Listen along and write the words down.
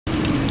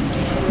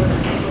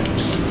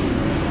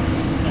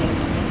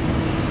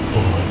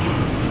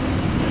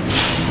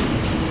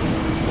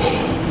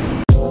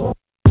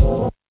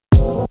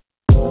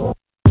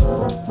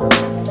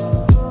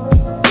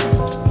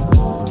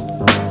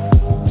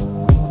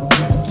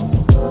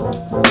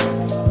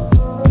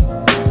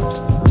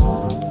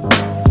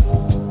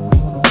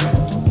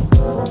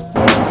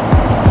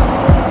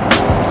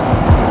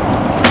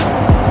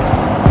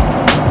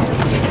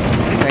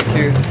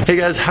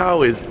guys,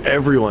 how is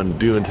everyone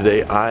doing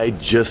today? I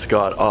just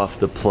got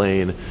off the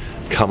plane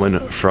coming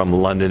from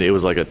London. It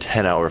was like a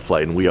 10-hour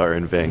flight and we are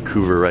in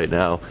Vancouver right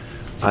now.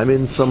 I'm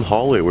in some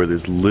hallway where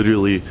there's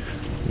literally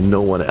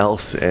no one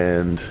else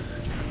and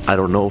I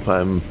don't know if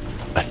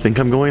I think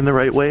I'm going the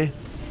right way.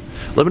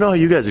 Let me know how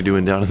you guys are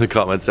doing down in the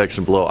comment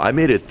section below. I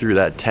made it through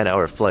that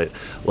 10-hour flight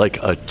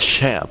like a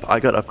champ. I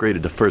got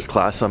upgraded to first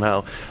class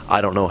somehow.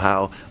 I don't know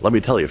how. Let me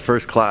tell you,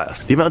 first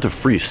class, the amount of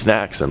free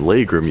snacks and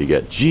legroom you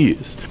get,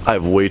 geez. I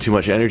have way too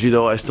much energy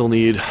though. I still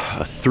need a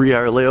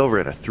 3-hour layover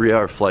and a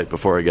 3-hour flight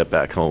before I get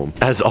back home.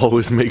 As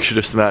always, make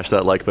sure to smash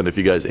that like button if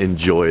you guys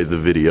enjoy the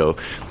video.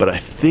 But I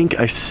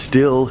think I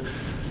still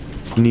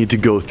need to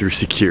go through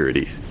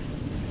security.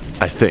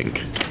 I think.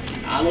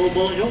 Hello,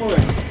 bonjour.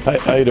 Hi,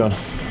 how you doing?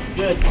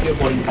 Good. Your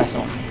boarding pass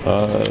on.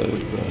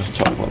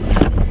 Top one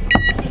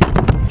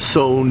there.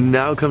 So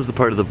now comes the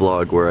part of the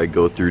vlog where I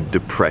go through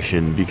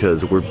depression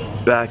because we're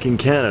back in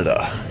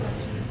Canada.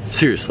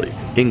 Seriously,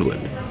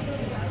 England.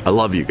 I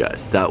love you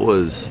guys. That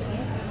was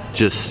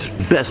just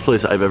the best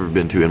place I've ever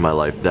been to in my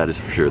life, that is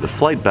for sure. The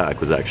flight back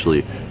was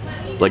actually,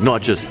 like,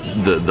 not just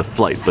the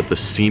flight, but the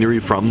scenery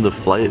from the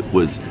flight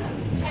was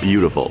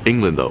beautiful.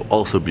 England though,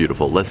 also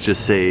beautiful. Let's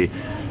just say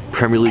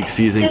Premier League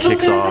season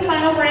kicks off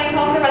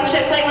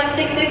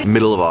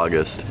middle of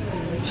August,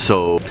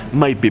 so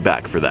might be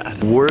back for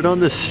that. Word on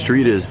the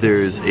street is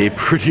there's a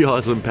pretty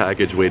awesome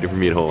package waiting for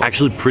me at home.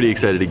 Actually pretty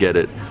excited to get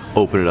it,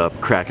 open it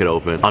up, crack it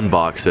open,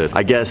 unbox it.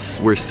 I guess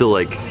we're still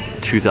like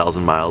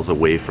 2,000 miles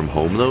away from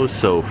home though,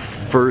 so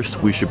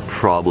first we should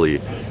probably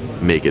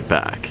make it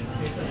back.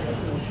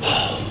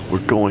 We're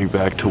going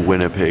back to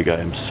Winnipeg. I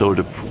am so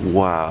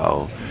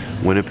wow.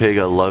 Winnipeg,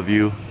 I love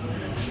you,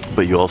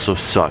 but you also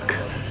suck.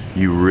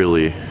 You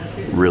really,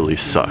 really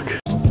suck.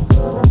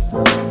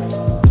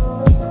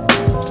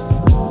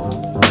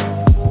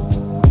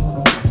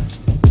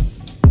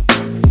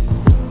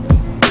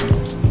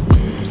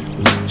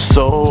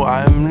 So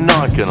I'm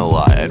not gonna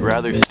lie, I'd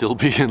rather still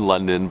be in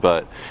London,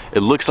 but it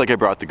looks like I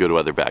brought the good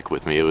weather back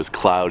with me. It was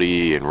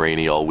cloudy and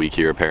rainy all week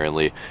here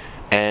apparently,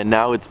 and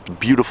now it's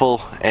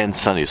beautiful and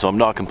sunny, so I'm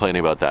not complaining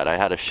about that. I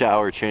had a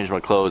shower, changed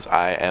my clothes,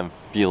 I am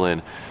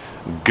feeling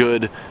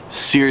good.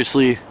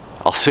 Seriously,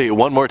 I'll say it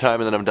one more time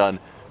and then I'm done.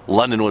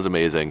 London was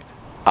amazing.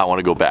 I want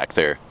to go back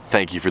there.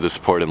 Thank you for the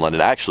support in London.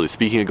 Actually,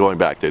 speaking of going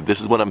back there, this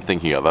is what I'm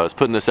thinking of. I was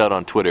putting this out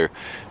on Twitter,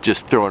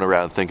 just throwing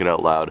around, thinking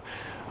out loud.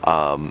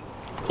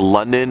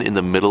 London in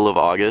the middle of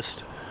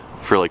August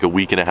for like a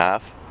week and a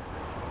half,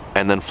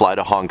 and then fly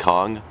to Hong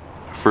Kong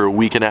for a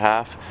week and a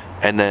half,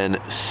 and then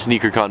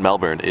SneakerCon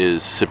Melbourne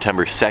is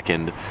September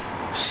 2nd,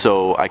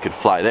 so I could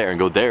fly there and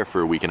go there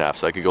for a week and a half.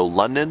 So I could go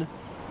London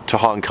to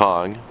Hong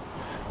Kong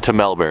to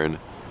Melbourne,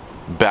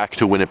 back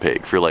to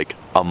Winnipeg for like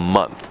a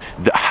month.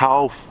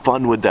 How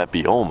fun would that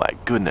be? Oh my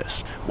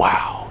goodness.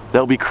 Wow. That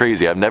would be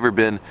crazy. I've never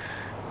been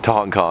to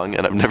Hong Kong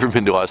and I've never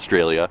been to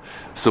Australia.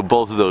 So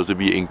both of those would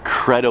be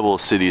incredible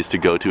cities to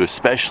go to,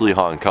 especially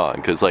Hong Kong,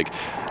 because like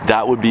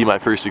that would be my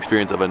first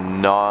experience of a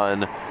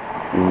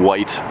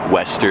non-white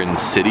Western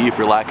city,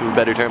 for lack of a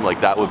better term.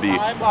 Like that would be...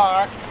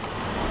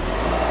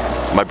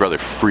 My brother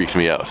freaked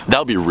me out. That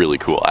would be really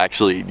cool.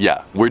 Actually,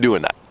 yeah, we're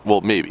doing that.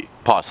 Well, maybe,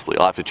 possibly.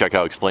 I'll have to check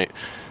how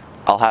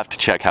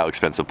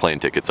expensive plane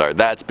tickets are.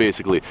 That's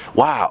basically,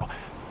 wow.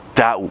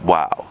 That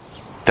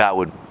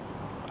would,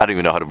 I don't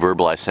even know how to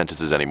verbalize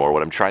sentences anymore.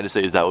 What I'm trying to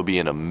say is that would be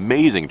an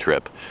amazing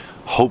trip.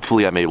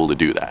 Hopefully I'm able to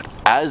do that.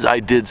 As I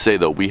did say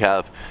though, we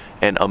have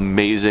an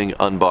amazing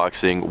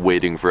unboxing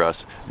waiting for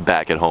us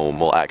back at home.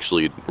 Well,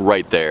 actually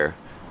right there.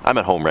 I'm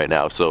at home right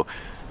now, so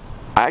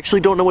I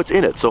actually don't know what's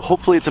in it, so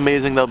hopefully it's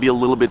amazing. That'll be a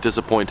little bit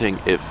disappointing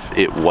if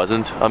it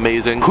wasn't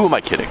amazing. Who am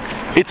I kidding?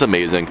 It's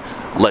amazing.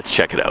 Let's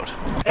check it out.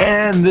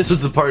 And this is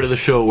the part of the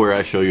show where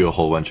I show you a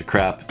whole bunch of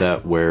crap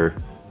that we're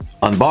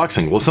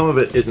unboxing. Well, some of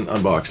it isn't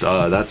unboxed.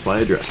 That's my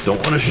address. Don't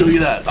want to show you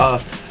that.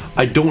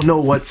 I don't know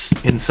what's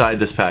inside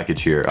this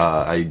package here.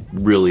 I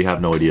really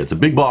have no idea. It's a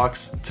big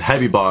box. It's a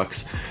heavy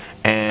box.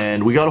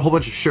 And we got a whole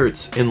bunch of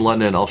shirts in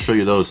London. I'll show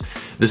you those.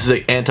 This is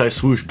an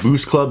Anti-Swoosh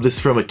Boost Club. This is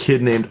from a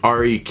kid named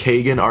Ari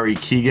Keegan.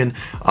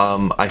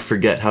 I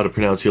forget how to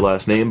pronounce your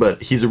last name,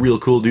 but he's a real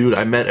cool dude.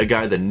 I met a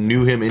guy that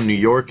knew him in New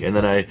York, and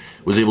then I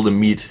was able to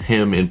meet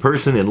him in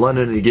person in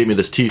London, and he gave me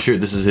this t-shirt.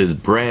 This is his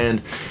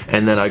brand.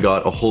 And then I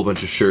got a whole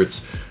bunch of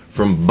shirts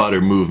from Butter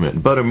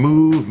Movement. Butter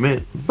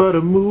Movement, Butter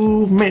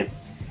Movement.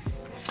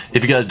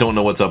 If you guys don't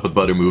know what's up with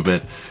Butter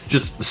Movement,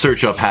 just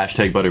search up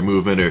hashtag Butter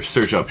Movement or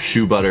search up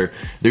Shoe Butter.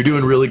 They're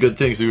doing really good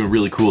things, they're doing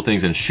really cool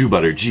things in Shoe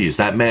Butter. Geez,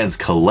 that man's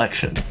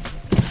collection.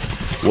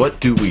 What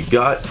do we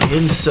got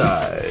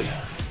inside?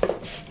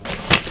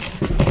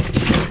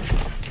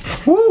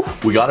 Woo!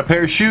 We got a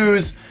pair of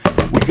shoes.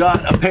 We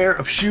got a pair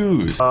of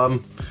shoes.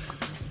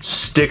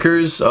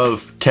 Stickers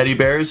of teddy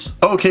bears.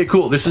 Okay,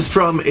 cool. This is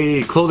from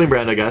a clothing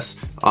brand, I guess.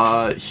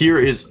 Here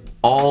is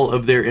all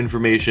of their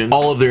information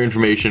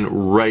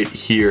right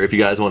here if you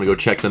guys want to go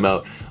check them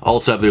out. I'll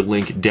also have their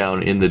link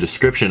down in the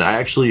description. I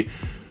actually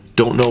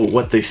don't know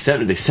what they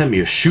sent me. They sent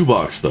me a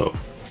shoebox though.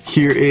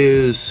 Here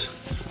is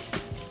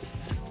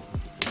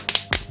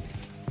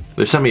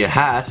They sent me a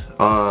hat.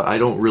 I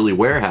don't really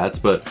wear hats,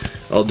 but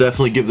I'll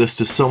definitely give this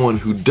to someone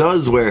who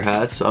does wear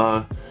hats.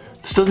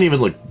 This doesn't even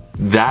look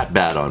that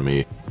bad on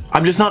me.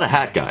 I'm just not a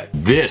hat guy.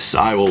 This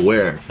I will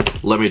wear.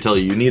 Let me tell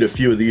you, you need a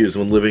few of these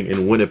when living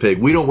in Winnipeg.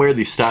 We don't wear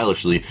these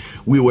stylishly.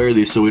 We wear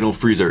these so we don't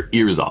freeze our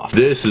ears off.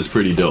 This is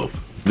pretty dope.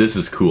 This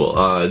is cool.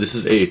 This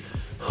is a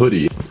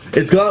hoodie.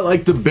 It's got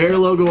like the bear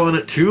logo on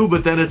it too,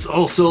 but then it's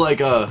also like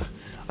a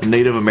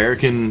Native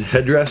American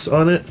headdress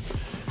on it.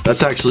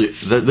 That's actually,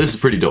 this is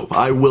pretty dope.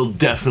 I will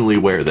definitely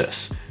wear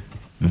this.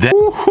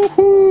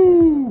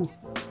 Oh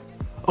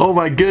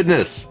my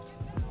goodness.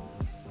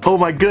 Oh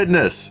my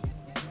goodness.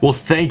 Well,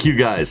 thank you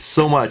guys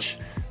so much.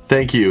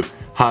 Thank you,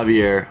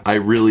 Javier. I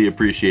really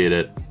appreciate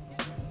it.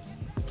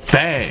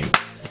 Bang.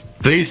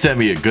 They sent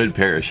me a good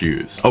pair of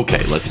shoes.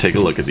 Okay, let's take a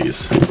look at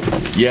these.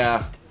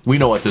 Yeah, we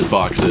know what this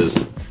box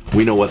is.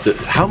 We know what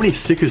how many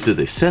stickers did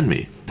they send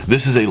me?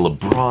 This is a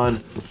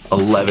LeBron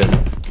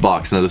 11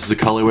 box. Now this is a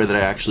colorway that I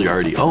actually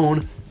already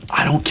own.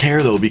 I don't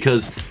care though,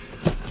 because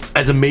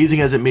as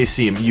amazing as it may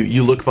seem,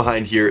 you look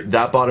behind here,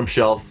 that bottom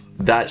shelf,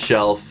 that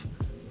shelf,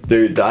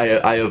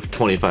 I have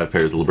 25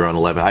 pairs of LeBron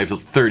 11. I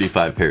have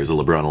 35 pairs of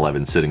LeBron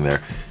 11 sitting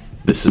there.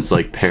 This is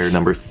like pair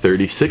number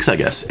 36, I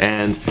guess.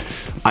 And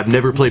I've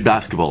never played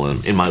basketball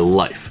in my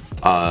life.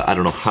 I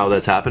don't know how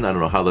that's happened. I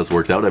don't know how that's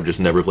worked out. I've just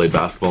never played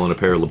basketball in a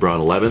pair of LeBron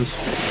 11s.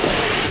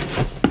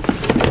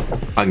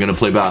 I'm gonna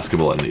play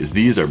basketball in these.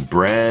 These are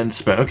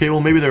brand okay, well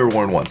maybe they were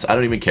worn once. I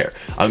don't even care.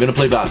 I'm gonna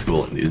play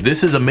basketball in these.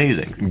 This is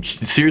amazing.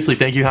 Seriously,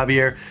 thank you,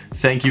 Javier.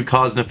 Thank you,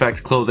 Cause and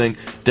Effect Clothing.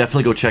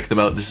 Definitely go check them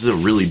out. This is a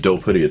really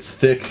dope hoodie. It's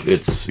thick,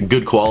 it's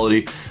good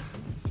quality.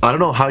 I don't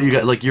know how you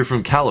got, like, you're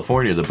from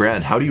California, the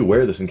brand. How do you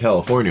wear this in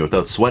California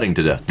without sweating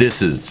to death?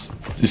 This is,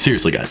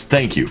 seriously guys,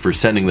 thank you for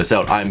sending this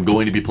out. I'm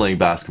going to be playing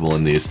basketball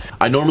in these.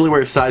 I normally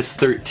wear a size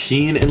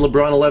 13 in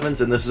LeBron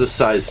 11s, and this is a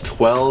size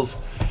 12.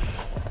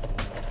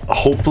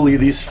 Hopefully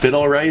these fit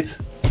all right.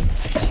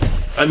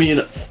 I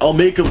mean, I'll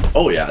make them,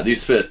 oh yeah,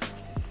 these fit.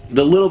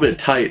 They're a little bit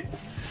tight.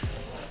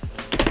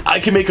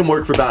 I can make them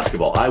work for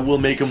basketball. I will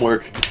make them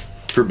work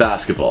for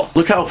basketball.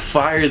 Look how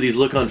fire these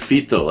look on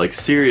feet though, like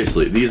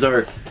seriously.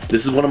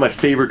 This is one of my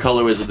favorite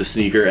colorways of the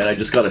sneaker, and I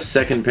just got a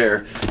second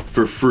pair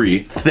for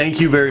free. Thank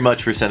you very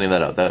much for sending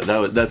that out.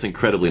 That's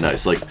incredibly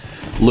nice. Like,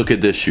 look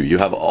at this shoe. You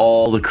have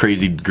all the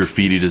crazy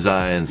graffiti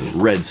designs, and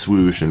red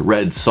swoosh, and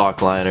red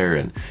sock liner,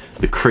 and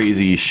the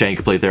crazy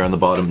shank plate there on the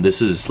bottom.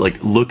 This is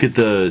like, look at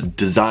the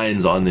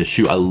designs on this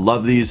shoe. I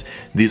love these.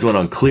 These went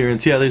on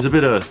clearance. Yeah, there's a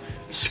bit of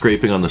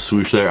scraping on the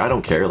swoosh there. I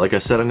don't care. Like I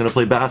said, I'm gonna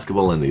play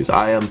basketball in these.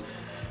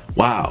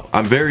 Wow,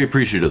 I'm very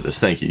appreciative of this,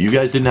 thank you. You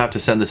guys didn't have to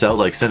send this out,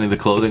 like sending the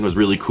clothing was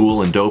really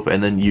cool and dope,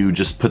 and then you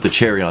just put the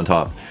cherry on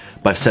top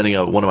by sending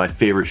out one of my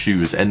favorite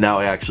shoes, and now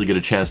I actually get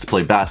a chance to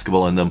play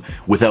basketball in them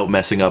without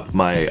messing up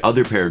my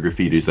other pair of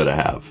graffitis that I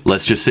have.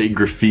 Let's just say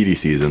graffiti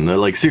season. They're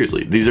like,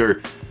 seriously, these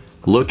are,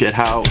 look at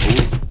how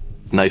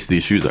nice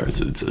these shoes are.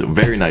 It's a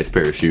very nice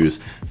pair of shoes.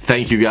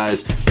 Thank you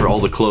guys for all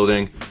the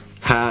clothing,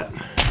 hat,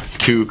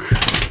 toque,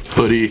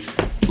 hoodie,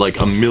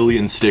 like a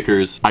million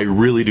stickers. I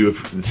really do,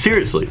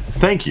 seriously,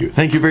 thank you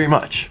very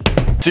much.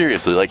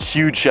 Seriously, like,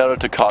 huge shout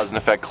out to Cause and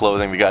Effect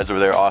Clothing, the guys over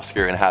there,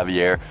 Oscar and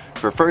Javier,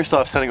 for first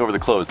off sending over the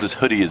clothes. This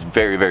hoodie is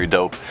very, very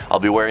dope.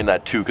 I'll be wearing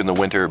that toque in the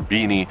winter,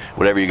 beanie,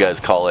 whatever you guys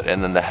call it,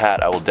 and then the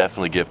hat I will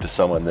definitely give to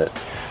someone that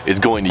is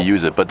going to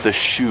use it. But the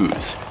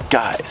shoes,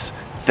 guys,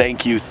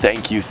 thank you,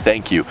 thank you,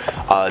 thank you.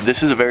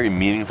 This is a very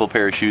meaningful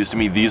pair of shoes to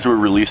me. These were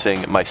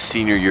releasing my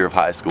senior year of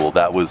high school.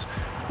 That was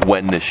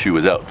when this shoe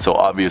was out. So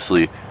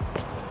obviously,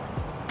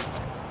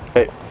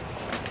 hey,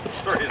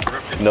 sorry to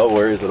interrupt you. No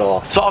worries at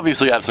all. So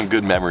obviously I have some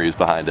good memories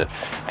behind it.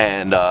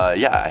 And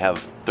yeah, I have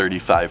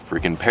 35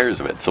 freaking pairs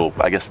of it. So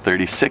I guess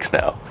 36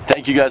 now.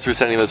 Thank you guys for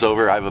sending this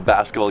over. I have a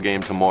basketball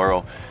game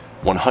tomorrow.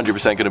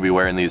 100% going to be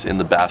wearing these in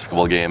the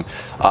basketball game.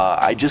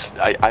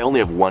 I only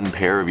have one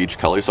pair of each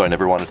color, so I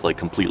never wanted to like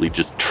completely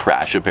just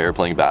trash a pair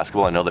playing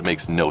basketball. I know that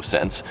makes no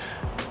sense,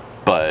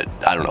 but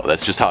I don't know,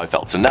 that's just how I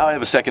felt. So now I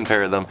have a second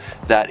pair of them.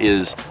 That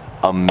is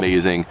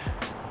amazing.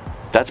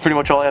 That's pretty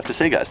much all I have to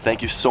say, guys.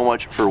 Thank you so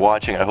much for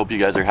watching. I hope you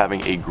guys are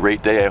having a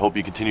great day. I hope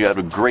you continue to have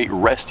a great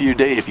rest of your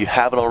day. If you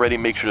haven't already,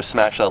 make sure to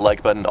smash that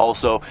like button.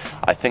 Also,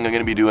 I think I'm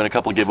going to be doing a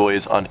couple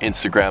giveaways on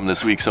Instagram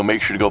this week, so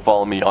make sure to go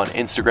follow me on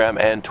Instagram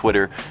and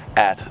Twitter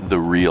at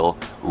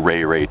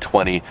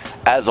TheRealRayRay20.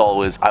 As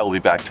always, I will be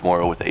back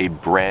tomorrow with a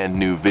brand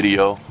new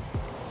video.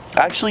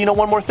 Actually, you know,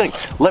 one more thing.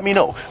 Let me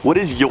know, what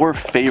is your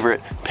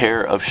favorite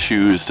pair of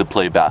shoes to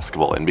play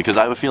basketball in? Because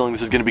I have a feeling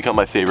this is going to become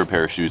my favorite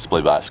pair of shoes to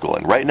play basketball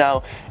in. Right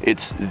now,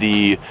 it's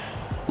the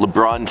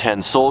LeBron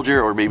 10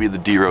 Soldier or maybe the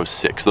D-Rose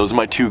 6. Those are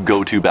my two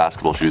go-to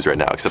basketball shoes right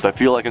now, except I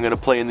feel like I'm going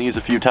to play in these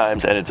a few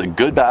times, and it's a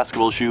good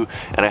basketball shoe,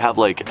 and I have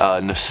like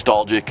a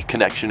nostalgic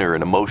connection or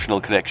an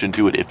emotional connection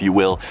to it, if you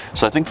will.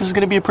 So I think this is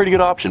going to be a pretty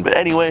good option. But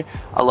anyway,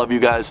 I love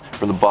you guys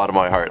from the bottom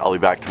of my heart. I'll be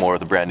back tomorrow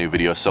with a brand new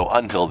video, so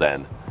until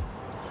then,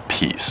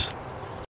 peace.